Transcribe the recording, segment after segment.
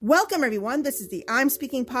Welcome, everyone. This is the I'm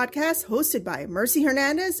Speaking podcast hosted by Mercy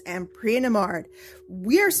Hernandez and Priya Namard.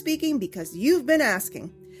 We are speaking because you've been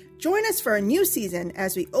asking. Join us for a new season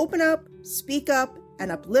as we open up, speak up,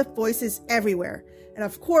 and uplift voices everywhere. And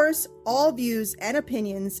of course, all views and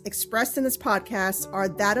opinions expressed in this podcast are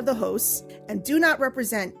that of the hosts and do not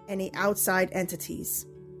represent any outside entities.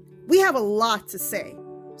 We have a lot to say,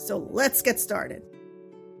 so let's get started.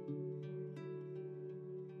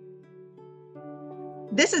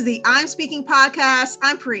 This is the I'm Speaking podcast.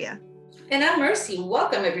 I'm Priya. And I'm Mercy.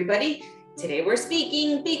 Welcome, everybody. Today we're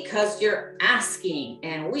speaking because you're asking,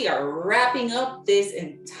 and we are wrapping up this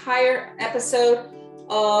entire episode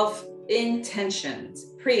of intentions.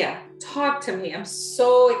 Priya, talk to me. I'm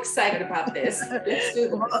so excited about this. Let's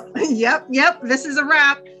do this. Yep. This is a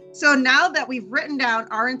wrap. So now that we've written down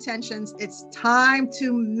our intentions, it's time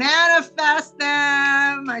to manifest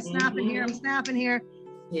them. I'm snapping here.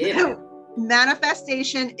 Yeah.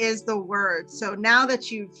 Manifestation is the word. So now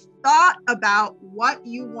that you've thought about what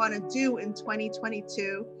you want to do in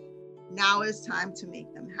 2022, now is time to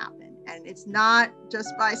make them happen. And it's not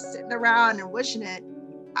just by sitting around and wishing it.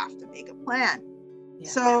 You have to make a plan. Yeah.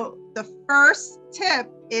 So the first tip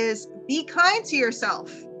is be kind to yourself.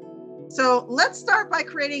 So let's start by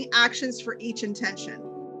creating actions for each intention.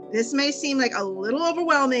 This may seem like a little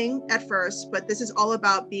overwhelming at first, but this is all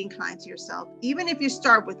about being kind to yourself. Even if you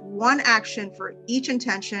start with one action for each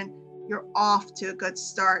intention, you're off to a good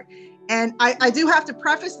start. And I do have to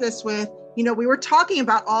preface this with, we were talking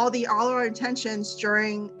about all our intentions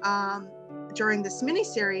during this mini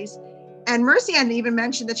series, and Mercy hadn't even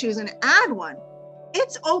mentioned that she was going to add one.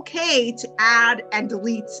 It's okay to add and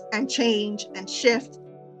delete and change and shift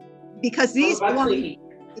because these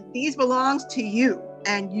belongs to you.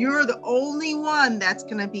 And you're the only one that's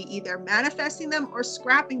going to be either manifesting them or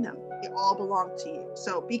scrapping them. They all belong to you.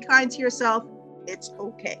 So be kind to yourself. It's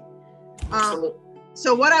okay. Absolutely.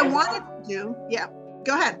 So what I wanted to do,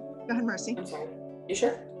 go ahead, Mercy. I'm sorry. You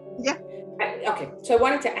sure? Yeah. Okay. So I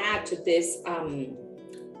wanted to add to this,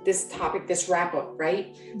 this topic, this wrap up,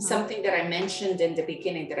 right? Mm-hmm. Something that I mentioned in the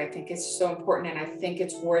beginning that I think is so important, and I think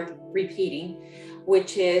it's worth repeating,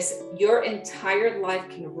 which is your entire life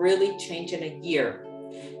can really change in a year.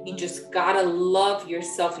 You just gotta love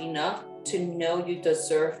yourself enough to know you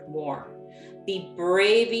deserve more. Be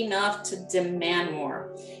brave enough to demand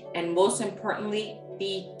more. And most importantly,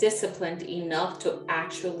 be disciplined enough to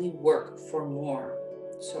actually work for more.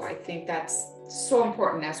 So I think that's so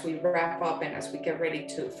important as we wrap up and as we get ready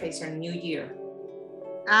to face our new year.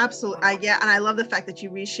 Absolutely. And I love the fact that you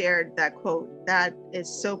reshared that quote. That is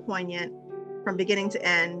so poignant from beginning to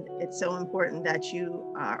end. It's so important that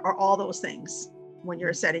you are all those things when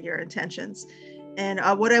you're setting your intentions. And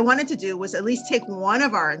what I wanted to do was at least take one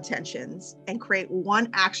of our intentions and create one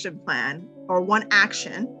action plan or one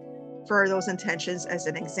action for those intentions as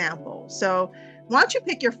an example. So why don't you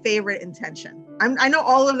pick your favorite intention? I know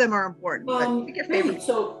all of them are important, but pick your favorite.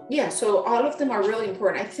 Right. So all of them are really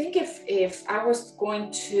important. I think if I was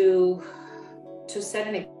going to set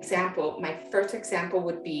an example, my first example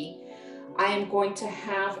would be, I am going to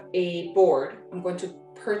have a board. I'm going to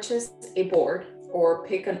purchase a board or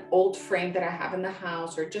pick an old frame that I have in the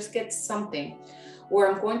house or just get something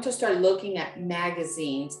where I'm going to start looking at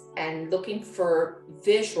magazines and looking for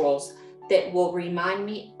visuals that will remind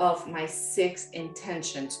me of my 6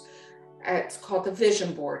 intentions. It's called the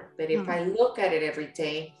vision board. But if I look at it every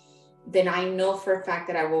day, then I know for a fact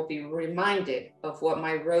that I will be reminded of what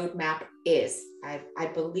my roadmap is. I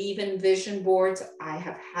believe in vision boards. I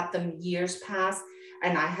have had them years past,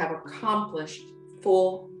 and I have accomplished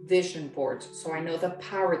full vision boards. So I know the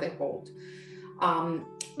power they hold.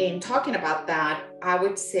 In talking about that, I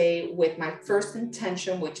would say with my first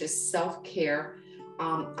intention, which is self-care,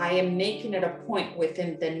 I am making it a point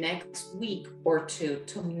within the next week or two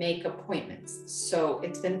to make appointments. So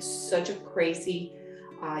it's been such a crazy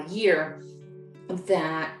year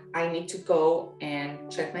that I need to go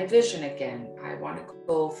and check my vision again. I want to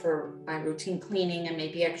go for my routine cleaning and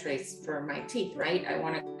maybe x-rays for my teeth, right? I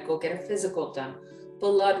want to go get a physical done,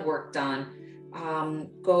 blood work done,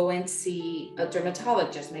 go and see a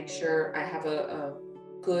dermatologist, make sure I have a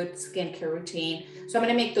good skincare routine. So I'm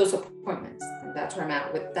going to make those appointments. And that's where I'm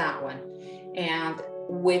at with that one. And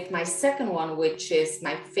with my second one, which is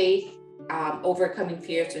my faith, overcoming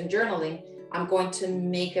fears and journaling, I'm going to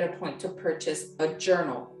make it a point to purchase a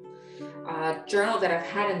journal. A journal that I've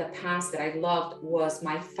had in the past that I loved was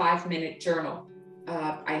my 5-minute journal.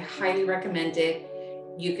 I highly recommend it.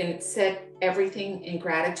 You can set everything in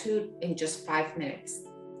gratitude in just 5 minutes.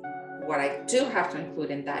 What I do have to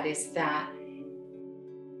include in that is that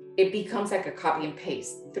it becomes like a copy and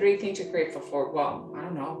paste. 3 things you're grateful for. Well, I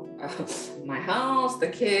don't know, my house, the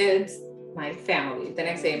kids, my family. The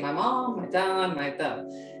next day, my mom, my dad,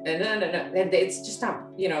 and it's just not,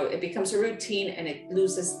 it becomes a routine and it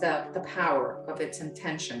loses the power of its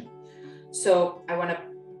intention. So I want to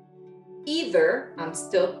I'm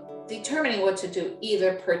still determining what to do,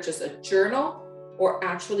 either purchase a journal or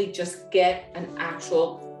actually just get an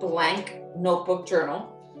actual blank notebook journal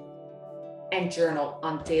and journal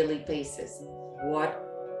on daily basis. What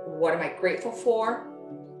am I grateful for?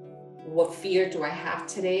 What fear do I have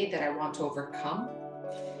today that I want to overcome?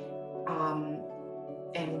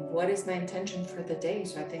 And what is my intention for the day?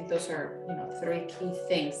 So I think those are, 3 key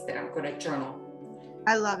things that I'm going to journal.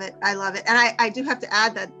 I love it. And I do have to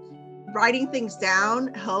add that writing things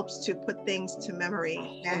down helps to put things to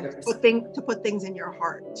memory and to put things in your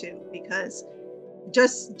heart too, because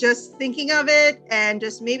just thinking of it and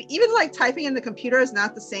just maybe even like typing in the computer is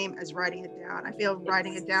not the same as writing it down. I feel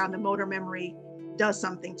writing it down, the motor memory does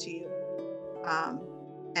something to you,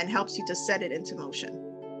 and helps you to set it into motion.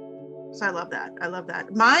 So I love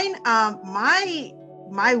that. Mine,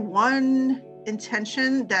 my one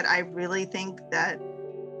intention that I really think that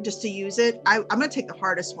just to use it, I'm going to take the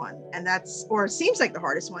hardest one, and it seems like the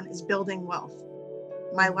hardest one, is building wealth.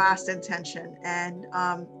 My last intention. And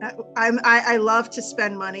I love to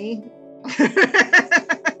spend money.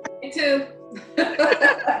 Me too.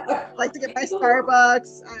 I like to get my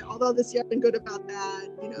Starbucks, although this year I've been good about that.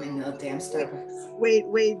 I know, damn Starbucks.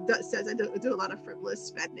 Wade says I do a lot of frivolous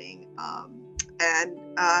spending,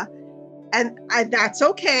 and that's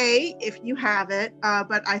okay if you have it.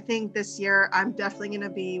 But I think this year I'm definitely going to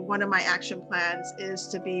be, one of my action plans is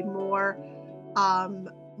to be more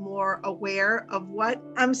aware of what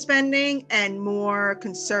I'm spending and more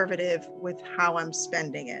conservative with how I'm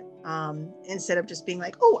spending it. Instead of just being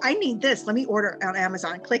like, oh, I need this, let me order on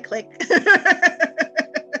Amazon, click.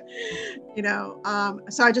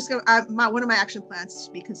 So I just go, one of my action plans is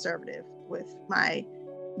to be conservative with my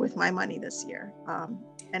money this year.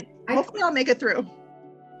 And hopefully I'll make it through.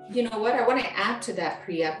 You know what? I want to add to that,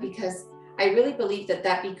 Priya, because I really believe that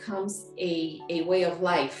becomes a way of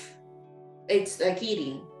life. It's like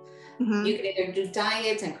eating. Mm-hmm. You can either do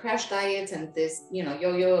diets and crash diets and this,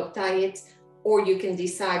 yo-yo diets, or you can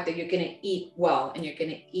decide that you're going to eat well and you're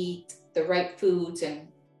going to eat the right foods and,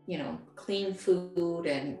 clean food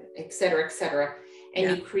and et cetera,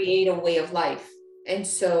 and you create a way of life. And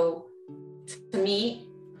so to me,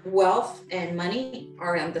 wealth and money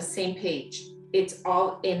are on the same page. It's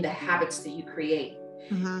all in the habits that you create.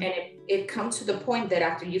 Mm-hmm. And it comes to the point that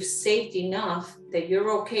after you've saved enough that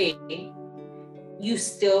you're okay, you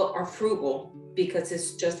still are frugal because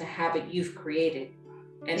it's just a habit you've created.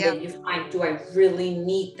 And then you find, do I really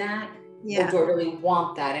need that? Or do I really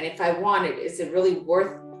want that? And if I want it, is it really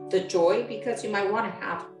worth the joy? Because you might want to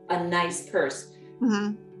have a nice purse.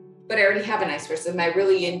 Mm-hmm. But I already have a nice purse. Am I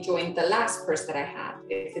really enjoying the last purse that I had?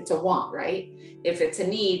 If it's a want, right? If it's a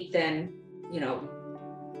need, then,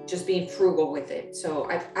 just being frugal with it. So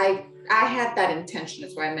I had that intention,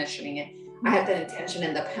 is why I'm mentioning it. Mm-hmm. I had that intention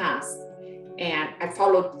in the past and I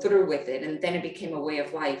followed through with it. And then it became a way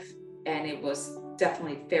of life. And it was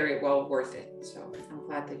definitely very well worth it. So I'm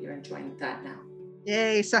glad that you're enjoying that now.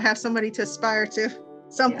 Yay. So I have somebody to aspire to,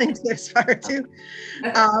 something to aspire to.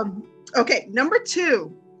 Okay. Number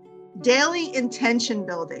 2. Daily intention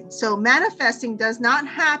building. So manifesting does not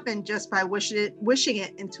happen just by wishing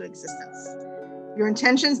it into existence. Your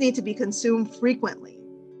intentions need to be consumed frequently.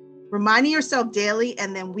 Reminding yourself daily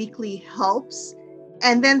and then weekly helps.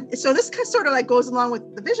 And then, so this sort of like goes along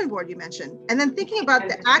with the vision board you mentioned. And then thinking about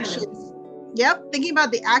the actions. Thinking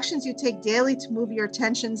about the actions you take daily to move your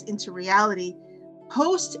intentions into reality.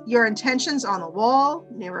 Post your intentions on a wall,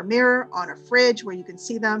 near a mirror, on a fridge where you can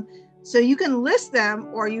see them. So you can list them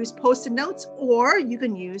or use Post-it notes, or you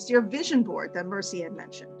can use your vision board that Mercy had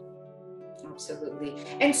mentioned. Absolutely.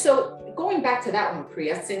 And so going back to that one,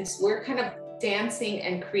 Priya, since we're kind of dancing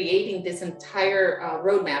and creating this entire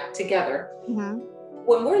roadmap together, mm-hmm.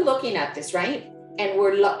 when we're looking at this, right, and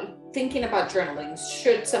we're thinking about journaling,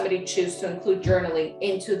 should somebody choose to include journaling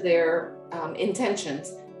into their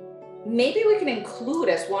intentions, maybe we can include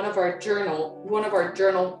as one of our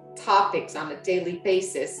journal topics on a daily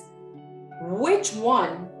basis, which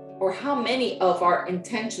one or how many of our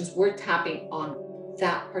intentions we're tapping on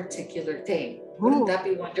that particular day. Wouldn't that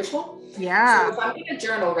be wonderful? Yeah. So if I'm going to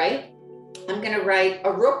journal, right, I'm going to write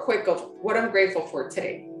a real quick of what I'm grateful for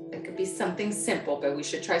today. It could be something simple, but we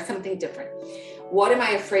should try something different. What am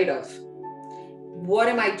I afraid of? What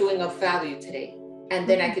am I doing of value today? And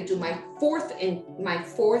then I could do my fourth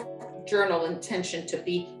journal intention to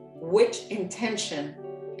be, which intention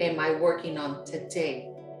am I working on today?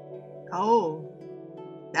 Oh,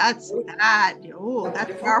 that's that. Oh,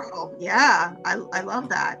 that's powerful. Yeah, I love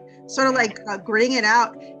that. Sort of like gritting it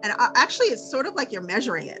out. And actually, it's sort of like you're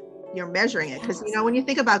measuring it. You're measuring it because, you know, when you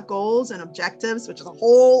think about goals and objectives, which is a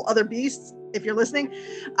whole other beast, if you're listening,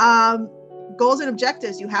 goals and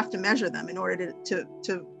objectives, you have to measure them in order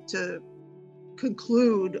to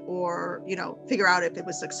conclude or, you know, figure out if it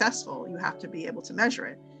was successful. You have to be able to measure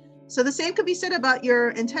it. So the same could be said about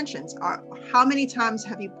your intentions. How many times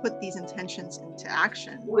have you put these intentions into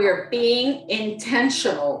action? We're being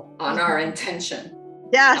intentional on our intention.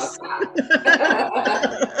 Yes.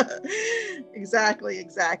 Exactly.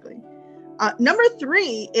 Number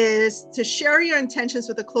 3 is to share your intentions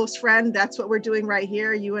with a close friend. That's what we're doing right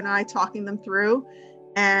here. You and I talking them through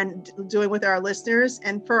and doing with our listeners.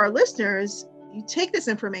 And for our listeners, you take this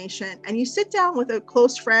information and you sit down with a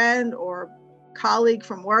close friend or colleague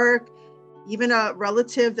from work, even a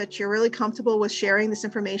relative that you're really comfortable with sharing this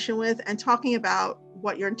information with, and talking about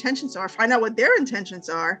what your intentions are, find out what their intentions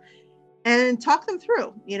are, and talk them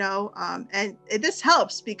through, you know. And this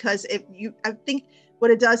helps because I think what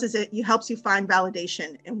it does is it helps you find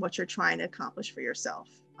validation in what you're trying to accomplish for yourself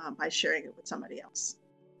by sharing it with somebody else.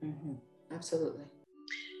 Mm-hmm. Absolutely.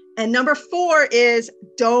 And number 4 is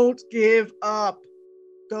don't give up.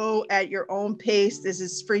 Go at your own pace. This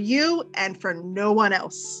is for you and for no one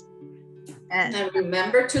else. And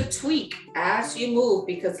remember to tweak as you move,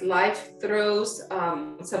 because life throws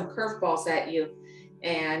some curveballs at you,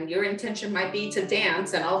 and your intention might be to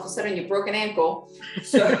dance and all of a sudden you broke an ankle.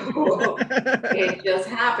 So it just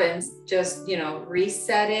happens. Just, you know,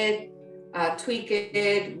 reset it, tweak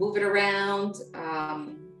it, move it around.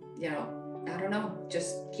 You know, I don't know,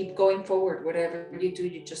 just keep going forward. Whatever you do,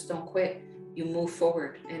 you just don't quit. You move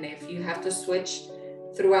forward. And if you have to switch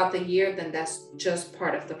throughout the year, then that's just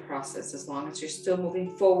part of the process. As long as you're still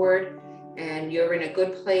moving forward and you're in a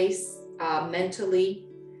good place mentally,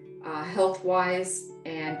 health-wise,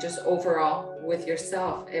 and just overall with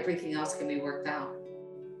yourself, everything else can be worked out.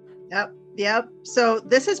 Yep. So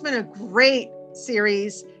this has been a great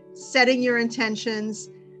series, setting your intentions.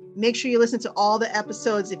 Make sure you listen to all the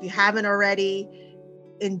episodes if you haven't already.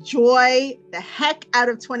 Enjoy the heck out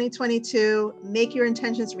of 2022. Make your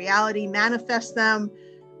intentions reality, manifest them.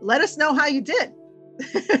 Let us know how you did.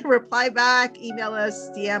 Reply back, email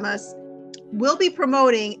us, DM us. We'll be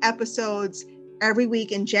promoting episodes every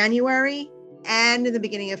week in January and in the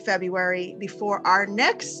beginning of February before our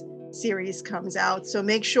next series comes out. So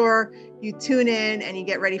make sure you tune in and you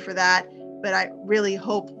get ready for that. But I really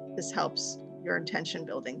hope this helps your intention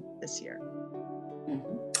building this year.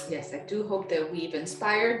 Mm-hmm. Yes, I do hope that we've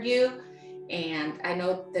inspired you. And I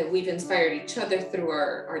know that we've inspired each other through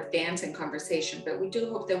our dance and conversation, but we do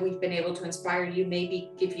hope that we've been able to inspire you,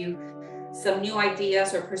 maybe give you some new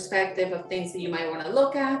ideas or perspective of things that you might want to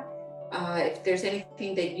look at. If there's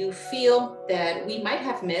anything that you feel that we might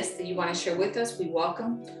have missed that you want to share with us, we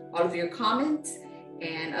welcome all of your comments.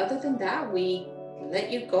 And other than that, we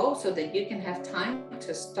let you go so that you can have time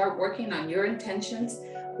to start working on your intentions.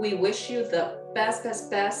 We wish you the best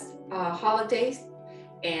holidays,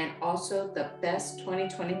 and also the best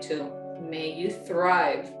 2022. May you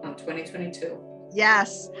thrive on 2022.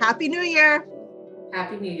 Yes. Happy New Year.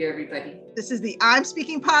 Happy New Year, everybody. This is the I'm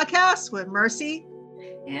Speaking podcast with Mercy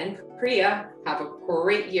and Priya. Have a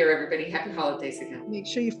great year, everybody. Happy holidays again. Make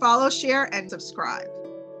sure you follow, share, and subscribe.